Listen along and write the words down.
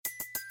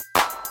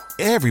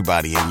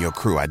Everybody in your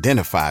crew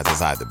identifies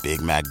as either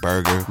Big Mac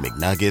Burger,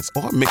 McNuggets,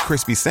 or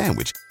McCrispy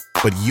Sandwich.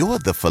 But you're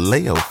the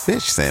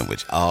Filet-O-Fish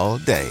Sandwich all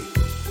day.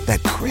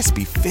 That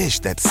crispy fish,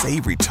 that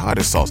savory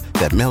tartar sauce,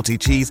 that melty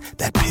cheese,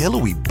 that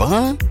pillowy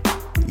bun.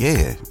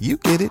 Yeah, you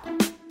get it.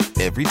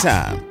 Every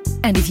time.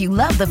 And if you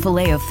love the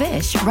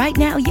Filet-O-Fish, right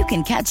now you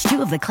can catch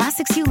two of the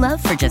classics you love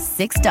for just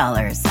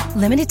 $6.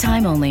 Limited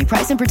time only.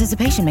 Price and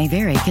participation may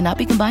vary. Cannot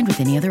be combined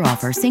with any other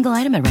offer. Single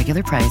item at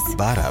regular price.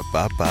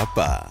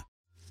 Ba-da-ba-ba-ba.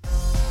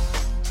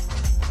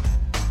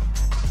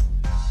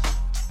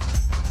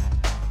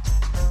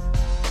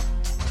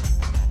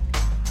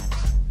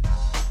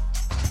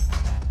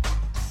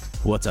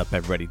 What's up,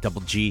 everybody?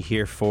 Double G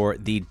here for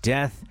the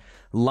Death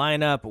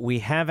Lineup. We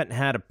haven't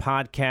had a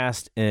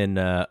podcast in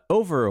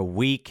over a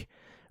week.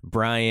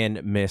 Brian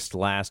missed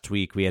last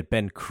week. We had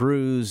Ben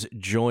Cruz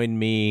join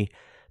me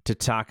to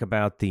talk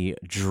about the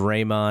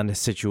Draymond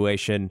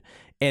situation.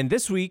 And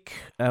this week,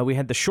 we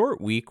had the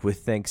short week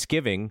with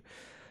Thanksgiving.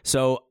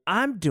 So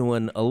I'm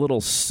doing a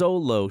little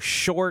solo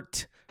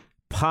short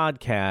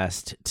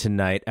podcast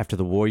tonight after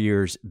the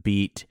Warriors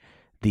beat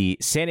the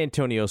San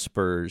Antonio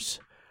Spurs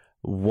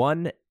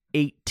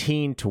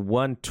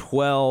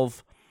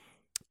 118-112,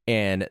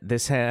 and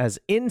this has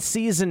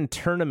in-season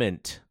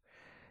tournament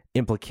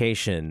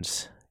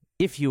implications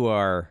if you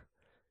are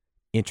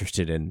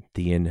interested in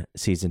the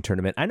in-season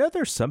tournament. I know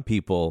there's some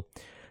people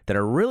that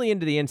are really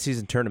into the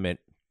in-season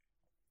tournament,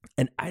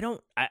 and I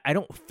don't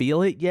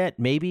feel it yet.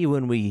 Maybe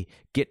when we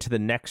get to the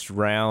next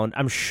round,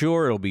 I'm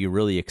sure it'll be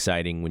really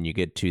exciting when you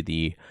get to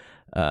the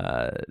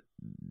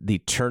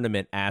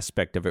tournament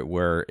aspect of it,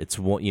 where it's,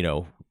 you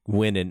know,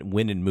 win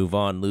and move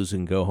on, lose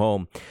and go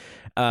home.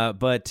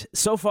 But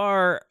so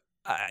far,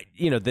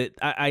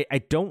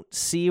 I don't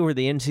see where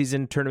the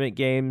in-season tournament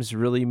games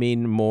really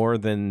mean more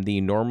than the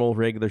normal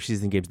regular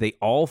season games. They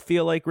all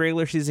feel like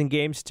regular season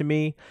games to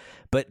me,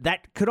 but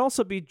that could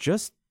also be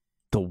just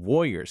the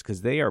Warriors,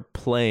 because they are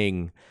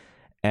playing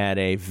at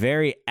a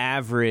very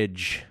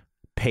average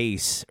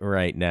pace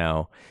right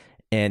now.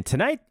 And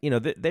tonight,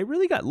 they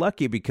really got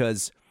lucky,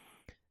 because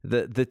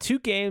the two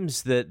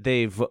games that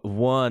they've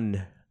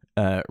won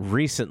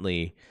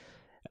recently,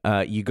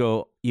 you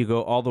go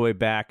all the way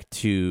back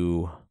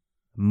to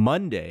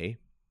Monday,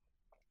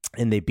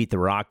 and they beat the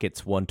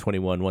Rockets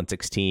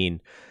 121-116.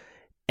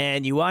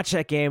 And you watch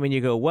that game and you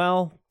go,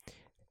 well,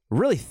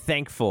 really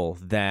thankful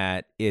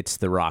that it's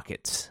the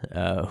Rockets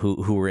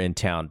who were in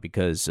town,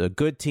 because a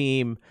good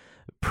team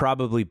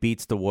probably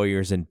beats the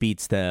Warriors and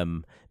beats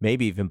them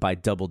maybe even by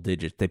double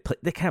digits. They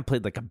kind of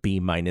played like a B-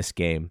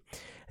 game.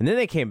 And then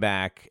they came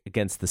back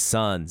against the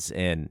Suns,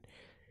 and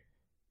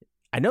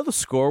I know the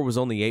score was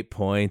only 8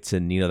 points,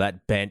 and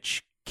that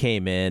bench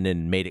came in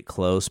and made it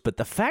close. But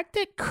the fact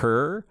that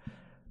Kerr,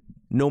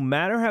 no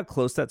matter how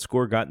close that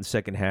score got in the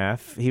second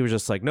half, he was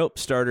just like, nope,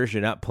 starters,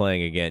 you're not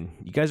playing again.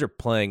 You guys are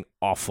playing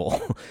awful.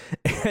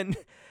 And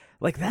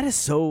like, that is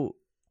so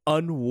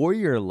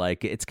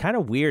un-Warrior-like. It's kind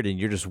of weird, and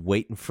you're just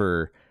waiting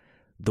for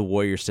the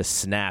Warriors to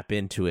snap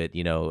into it.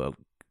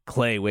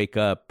 Clay, wake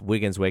up,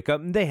 Wiggins, wake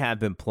up. And they have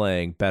been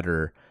playing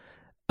better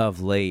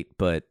of late,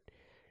 but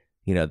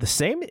the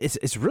same,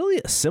 it's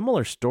really a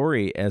similar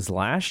story as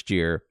last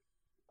year.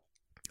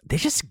 They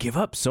just give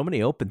up so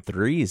many open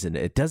threes, and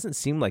it doesn't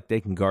seem like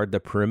they can guard the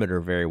perimeter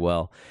very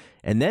well.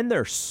 And then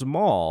they're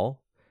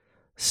small,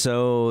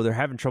 so they're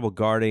having trouble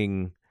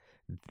guarding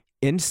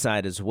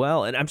inside as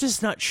well. And I'm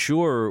just not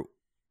sure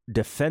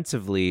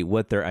defensively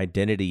what their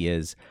identity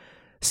is.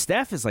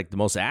 Steph is like the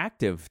most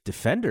active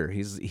defender.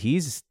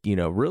 He's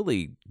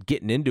really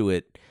getting into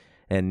it,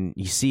 and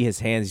you see his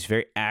hands. He's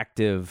very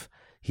active.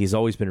 He's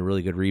always been a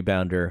really good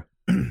rebounder.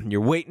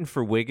 You're waiting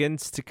for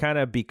Wiggins to kind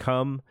of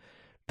become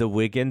the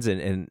Wiggins,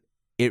 and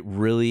it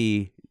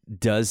really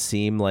does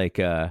seem like,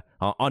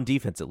 on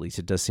defense at least,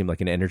 it does seem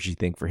like an energy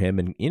thing for him.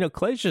 And,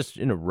 Clay's just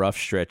in a rough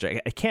stretch. I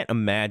can't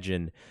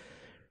imagine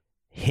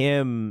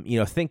him,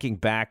 thinking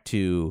back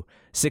to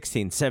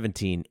 16,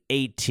 17,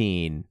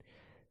 18,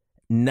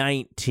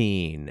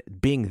 19,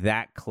 being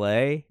that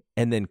Clay,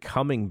 and then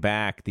coming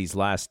back these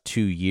last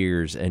 2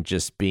 years and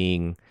just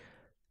being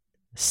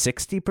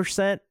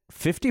 60%,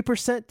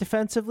 50%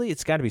 defensively.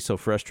 It's got to be so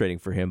frustrating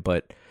for him,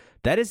 but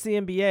that is the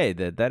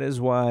NBA. That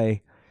is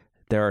why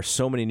there are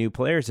so many new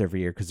players every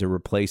year, because they're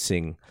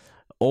replacing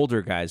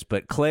older guys.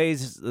 But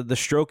the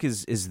stroke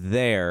is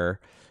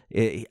there.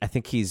 I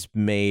think he's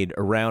made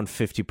around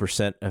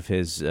 50% of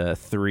his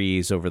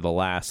threes over the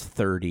last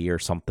 30 or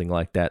something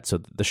like that. So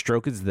the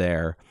stroke is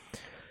there.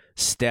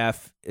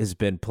 Steph has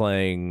been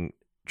playing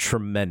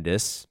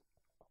tremendous.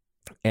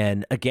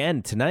 And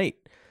again, tonight,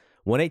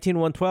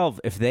 118-112,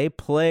 if they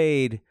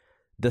played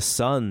the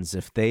Suns,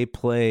 if they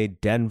played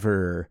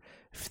Denver,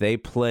 if they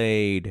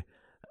played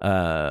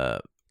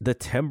the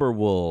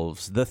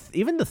Timberwolves,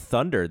 even the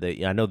Thunder,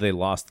 I know they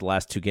lost the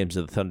last two games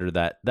of the Thunder.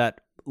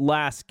 That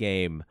last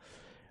game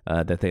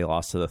that they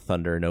lost to the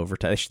Thunder in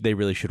overtime, they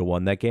really should have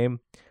won that game.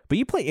 But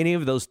you play any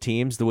of those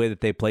teams the way that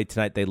they played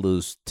tonight, they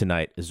lose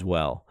tonight as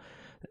well.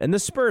 And the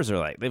Spurs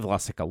are they've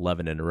lost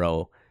 11 in a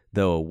row.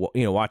 though,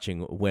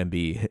 watching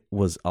Wemby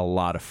was a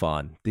lot of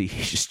fun. He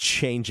just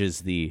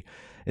changes the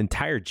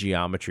entire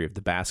geometry of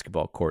the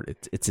basketball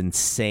court. It's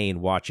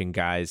insane watching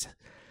guys.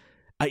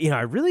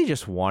 I really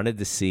just wanted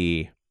to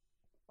see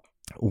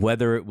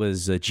whether it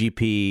was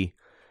GP,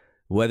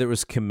 whether it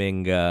was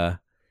Kuminga,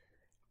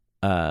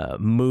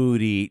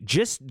 Moody,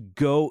 just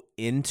go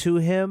into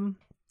him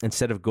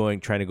instead of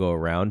trying to go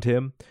around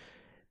him.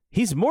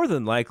 He's more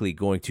than likely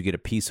going to get a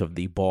piece of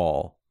the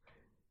ball.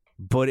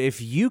 But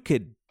if you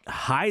could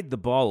hide the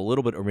ball a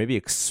little bit or maybe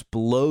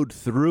explode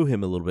through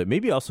him a little bit,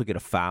 maybe also get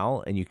a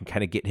foul and you can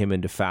kind of get him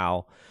into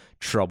foul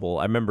trouble.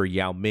 I remember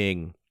Yao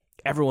Ming.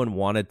 Everyone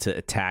wanted to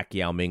attack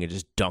Yao Ming and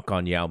just dunk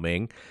on Yao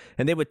Ming.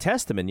 And they would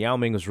test him, and Yao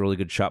Ming was a really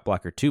good shot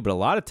blocker too. But a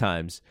lot of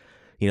times,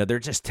 they're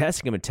just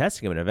testing him,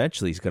 and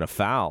eventually he's going to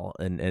foul.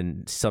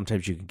 And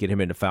sometimes you can get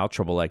him into foul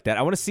trouble like that.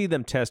 I want to see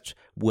them test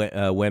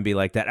Wemby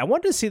like that. I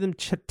wanted to see them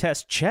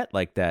test Chet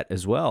like that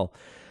as well.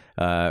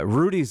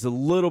 Rudy's a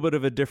little bit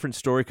of a different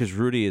story because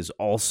Rudy is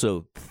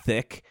also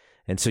thick,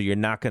 and so you're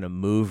not going to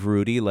move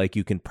Rudy like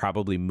you can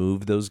probably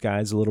move those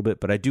guys a little bit.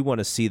 But I do want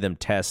to see them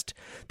test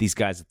these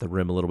guys at the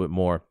rim a little bit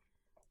more.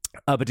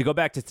 But to go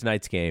back to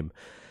tonight's game,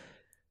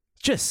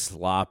 just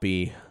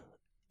sloppy.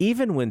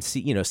 Even when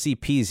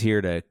CP's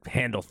here to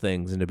handle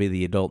things and to be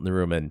the adult in the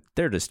room, and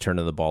they're just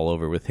turning the ball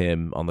over with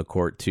him on the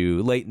court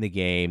too. Late in the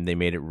game, they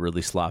made it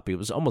really sloppy. It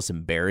was almost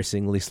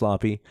embarrassingly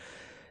sloppy.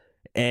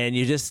 And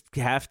you just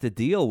have to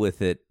deal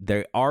with it.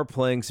 They are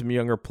playing some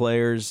younger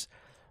players.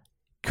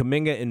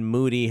 Kuminga and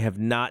Moody have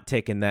not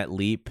taken that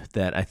leap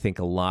that I think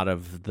a lot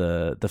of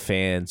the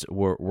fans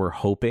were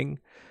hoping.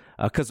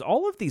 Because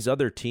all of these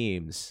other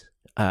teams,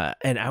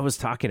 and I was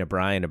talking to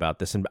Brian about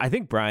this, and I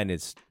think Brian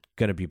is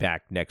going to be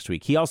back next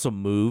week. He also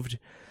moved,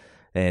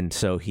 and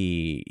so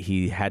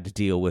he had to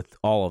deal with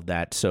all of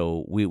that.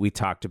 So we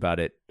talked about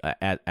it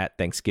at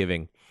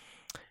Thanksgiving.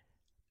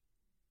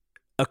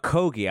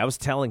 Okogie, I was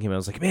telling him, I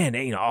was like,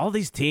 man, all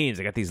these teams,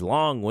 they got these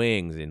long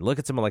wings, and look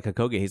at someone like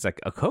Okogie. He's like,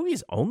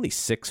 Okogie's only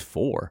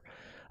 6'4". I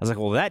was like,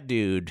 well, that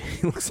dude,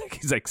 he looks like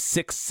he's like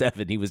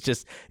 6'7". He was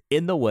just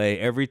in the way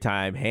every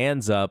time,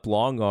 hands up,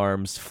 long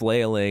arms,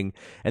 flailing,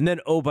 and then,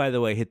 oh, by the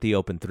way, hit the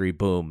open three,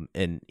 boom.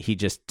 And he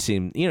just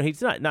seemed,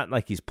 he's not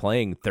like he's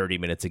playing 30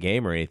 minutes a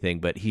game or anything,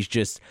 but he's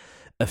just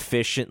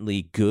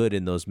efficiently good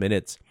in those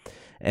minutes.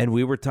 And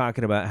we were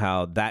talking about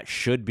how that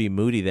should be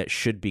Moody, that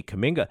should be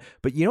Kuminga.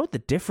 But you know what the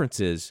difference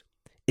is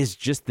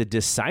just the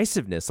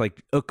decisiveness.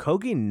 Like,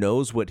 Okogie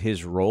knows what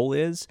his role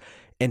is,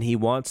 and he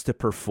wants to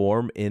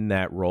perform in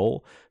that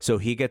role. So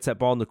he gets that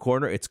ball in the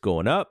corner, it's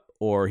going up,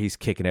 or he's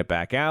kicking it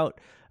back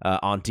out.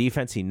 On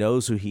defense, he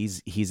knows who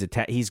he's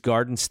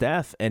guarding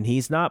Steph, and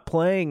he's not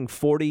playing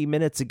 40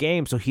 minutes a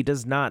game, so he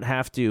does not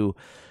have to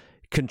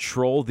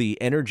control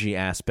the energy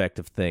aspect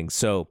of things.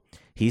 So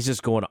he's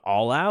just going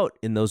all out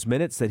in those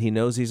minutes that he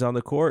knows he's on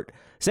the court.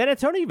 San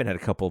Antonio even had a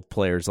couple of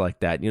players like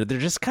that. They're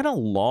just kind of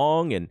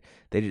long, and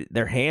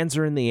their hands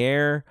are in the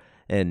air,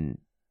 and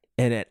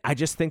I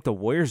just think the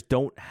Warriors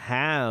don't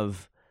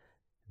have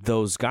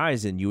those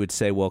guys. And you would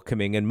say, well,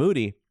 Kuminga and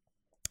Moody.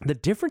 The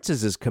difference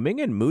is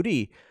Kuminga and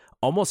Moody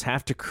almost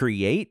have to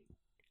create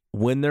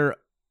when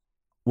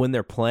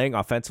they're playing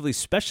offensively,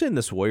 especially in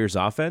this Warriors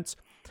offense.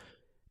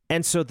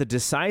 And so the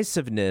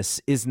decisiveness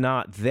is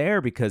not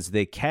there because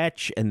they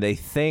catch and they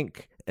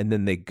think and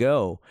then they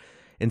go,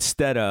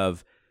 instead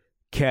of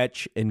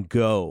catch and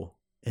go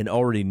and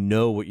already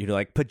know what you're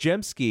like.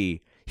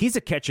 Podziemski, he's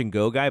a catch and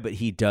go guy, but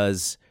he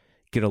does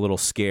get a little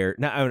scared.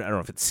 Now, I don't know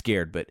if it's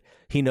scared, but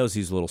he knows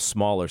he's a little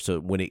smaller. So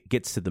when it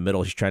gets to the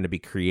middle, he's trying to be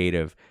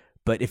creative.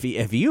 But if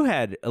you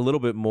had a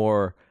little bit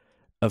more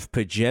of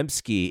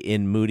Podziemski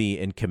in Moody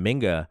and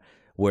Kuminga,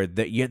 where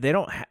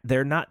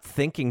they're not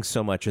thinking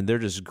so much, and they're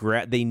just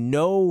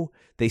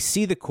they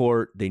see the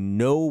court, they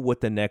know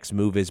what the next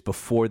move is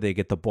before they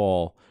get the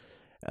ball.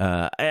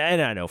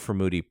 And I know for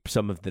Moody,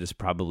 some of that is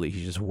probably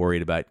he's just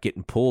worried about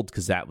getting pulled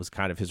because that was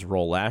kind of his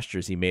role last year.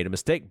 As he made a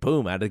mistake,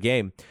 boom, out of the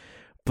game.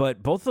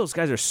 But both of those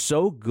guys are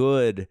so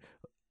good,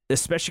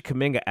 especially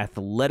Kuminga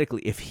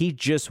athletically. If he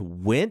just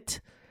went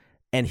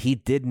and he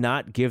did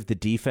not give the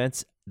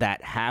defense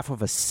that half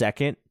of a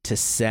second to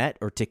set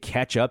or to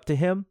catch up to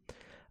him,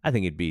 I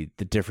think it'd be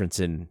the difference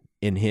in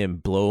him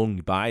blown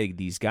by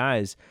these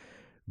guys.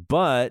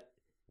 But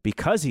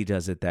because he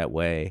does it that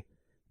way,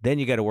 then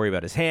you got to worry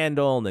about his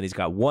handle, and then he's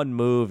got one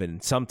move,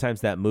 and sometimes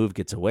that move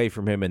gets away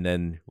from him, and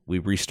then we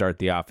restart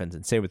the offense.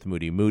 And same with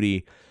Moody.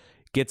 Moody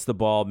gets the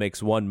ball,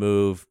 makes one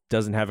move,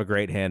 doesn't have a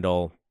great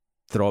handle,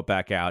 throw it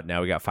back out.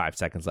 Now we got 5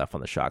 seconds left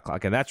on the shot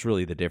clock, and that's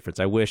really the difference.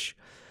 I wish,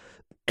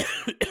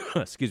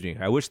 excuse me,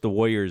 I wish the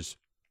Warriors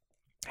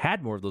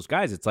had more of those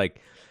guys. It's like,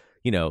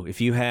 if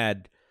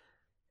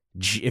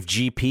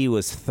GP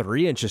was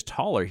 3 inches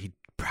taller, he'd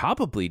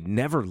probably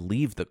never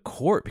leave the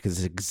court because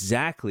it's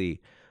exactly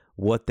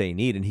what they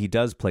need, and he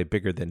does play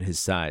bigger than his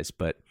size.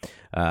 But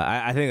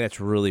I think that's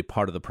really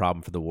part of the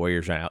problem for the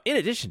Warriors right now. In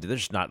addition to they're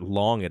just not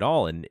long at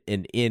all. And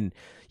in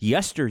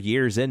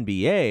yesteryear's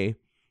NBA,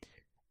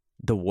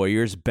 the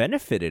Warriors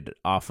benefited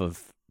off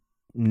of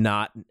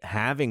not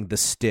having the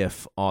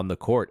stiff on the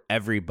court.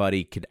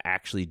 Everybody could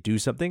actually do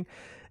something.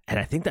 And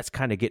I think that's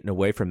kind of getting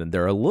away from them.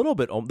 They're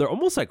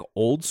almost like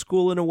old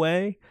school in a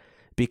way,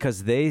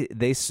 because they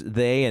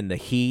and the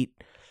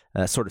Heat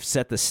sort of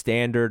set the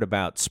standard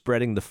about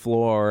spreading the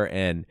floor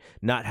and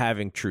not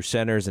having true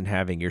centers and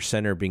having your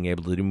center being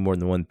able to do more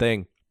than one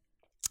thing.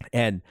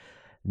 And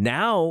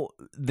now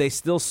they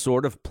still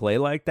sort of play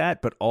like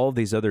that, but all of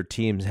these other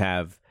teams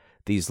have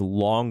these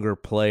longer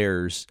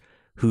players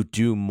who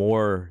do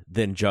more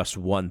than just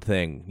one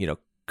thing.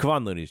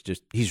 Kevon Looney's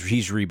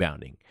he's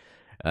rebounding.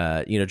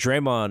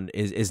 Draymond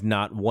is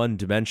not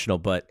one-dimensional,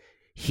 but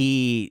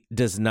he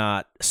does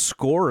not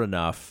score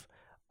enough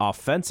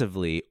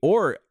offensively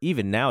or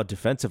even now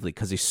defensively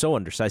because he's so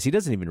undersized. He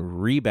doesn't even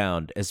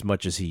rebound as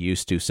much as he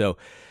used to. So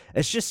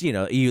it's just,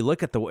 you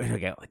look at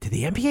did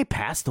the NBA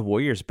pass the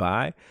Warriors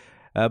by?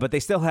 But they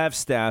still have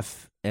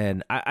Steph,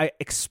 and I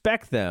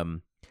expect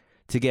them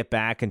to get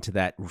back into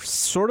that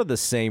sort of the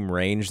same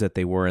range that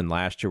they were in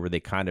last year, where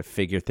they kind of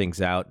figure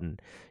things out and,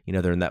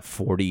 they're in that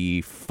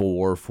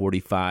 44,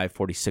 45,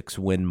 46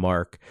 win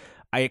mark.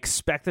 I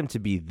expect them to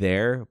be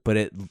there, but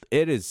it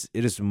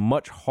is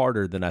much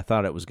harder than I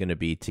thought it was going to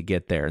be to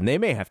get there. And they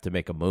may have to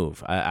make a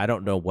move. I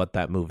don't know what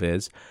that move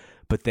is,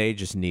 but they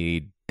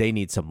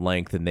need some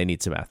length and they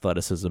need some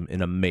athleticism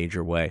in a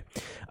major way.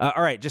 All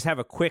right, just have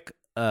a quick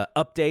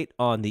update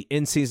on the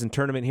in-season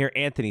tournament here.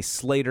 Anthony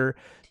Slater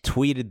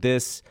tweeted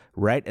this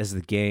right as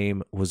the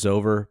game was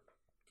over.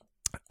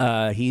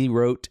 He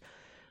wrote,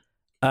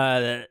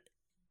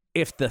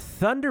 if the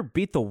Thunder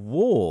beat the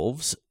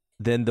Wolves,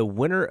 then the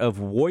winner of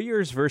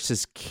Warriors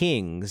versus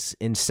Kings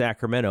in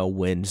Sacramento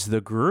wins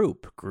the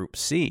Group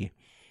C.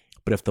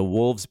 But if the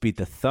Wolves beat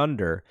the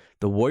Thunder,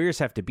 the Warriors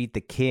have to beat the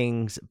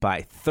Kings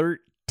by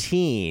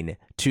 13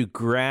 to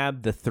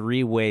grab the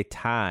three-way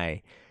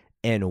tie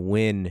and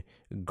win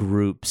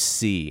Group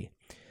C.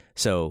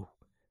 So,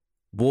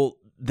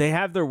 they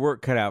have their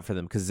work cut out for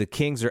them because the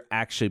Kings are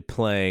actually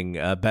playing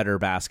better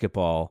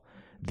basketball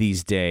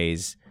these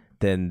days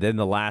than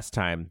the last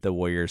time the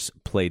Warriors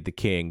played the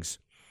Kings.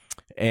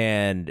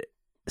 And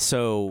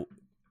so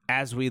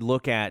as we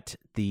look at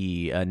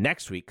the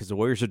next week, because the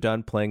Warriors are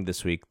done playing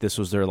this week, this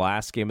was their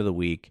last game of the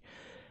week.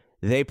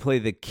 They play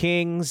the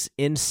Kings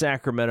in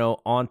Sacramento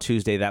on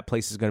Tuesday. That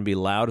place is going to be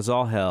loud as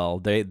all hell.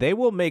 They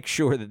will make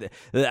sure that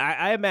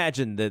I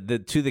imagine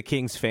that to the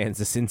Kings fans,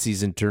 this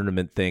in-season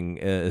tournament thing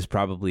is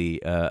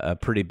probably a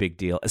pretty big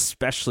deal,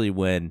 especially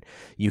when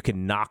you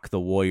can knock the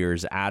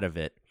Warriors out of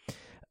it.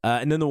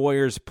 And then the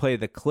Warriors play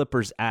the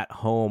Clippers at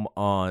home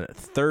on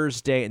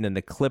Thursday, and then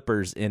the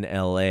Clippers in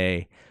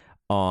LA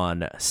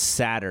on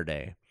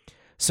Saturday.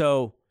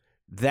 So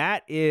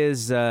that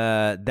is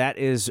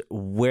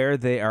where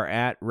they are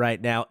at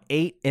right now.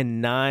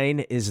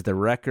 8-9 is the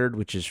record,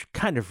 which is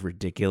kind of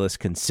ridiculous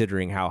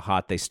considering how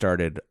hot they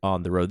started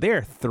on the road. They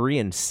are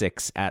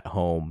 3-6 at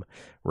home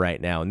right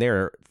now, and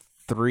they're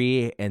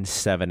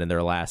 3-7 in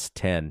their last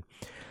 10.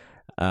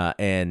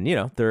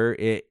 And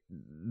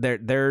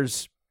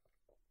there's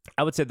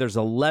I would say there's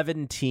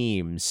 11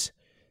 teams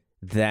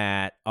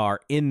that are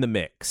in the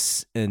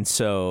mix. And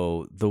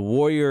so the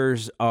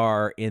Warriors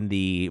are in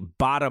the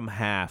bottom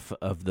half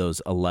of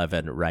those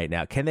 11 right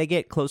now. Can they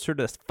get closer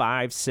to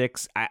 5,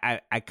 6? I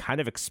kind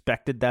of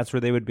expected that's where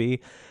they would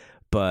be,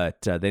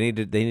 but they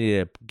need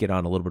to get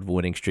on a little bit of a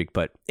winning streak.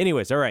 But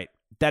anyways, all right,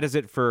 that is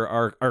it for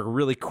our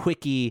really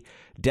quickie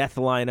death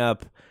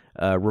lineup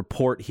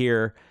report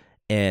here.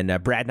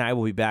 And Brad and I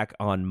will be back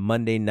on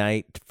Monday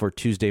night for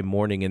Tuesday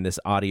morning in this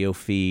audio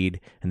feed.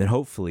 And then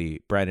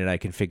hopefully Brad and I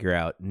can figure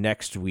out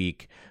next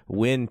week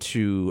when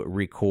to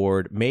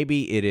record.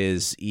 Maybe it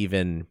is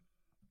even,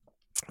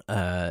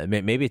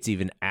 maybe it's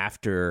even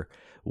after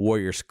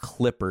Warriors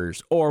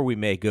Clippers, or we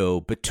may go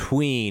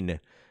between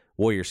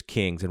Warriors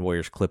Kings and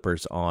Warriors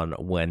Clippers on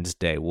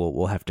Wednesday.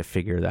 We'll have to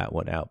figure that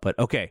one out. But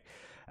okay,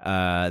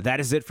 that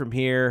is it from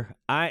here.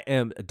 I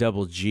am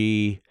Double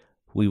G.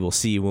 We will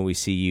see you when we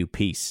see you.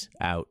 Peace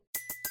out.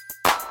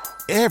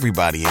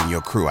 Everybody in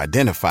your crew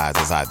identifies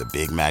as either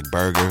Big Mac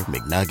Burger,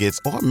 McNuggets,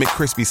 or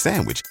McCrispy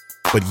Sandwich.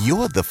 But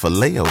you're the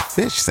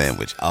Filet-O-Fish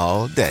Sandwich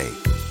all day.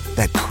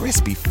 That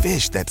crispy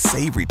fish, that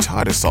savory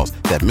tartar sauce,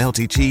 that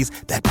melty cheese,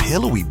 that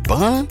pillowy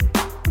bun.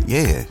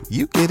 Yeah,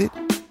 you get it.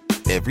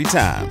 Every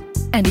time.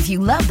 And if you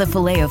love the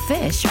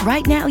Filet-O-Fish,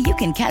 right now you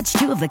can catch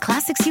two of the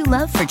classics you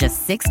love for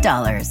just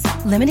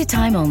 $6. Limited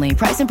time only.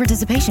 Price and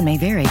participation may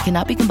vary.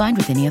 Cannot be combined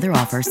with any other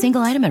offer.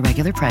 Single item at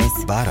regular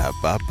price.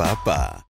 Ba-da-ba-ba-ba.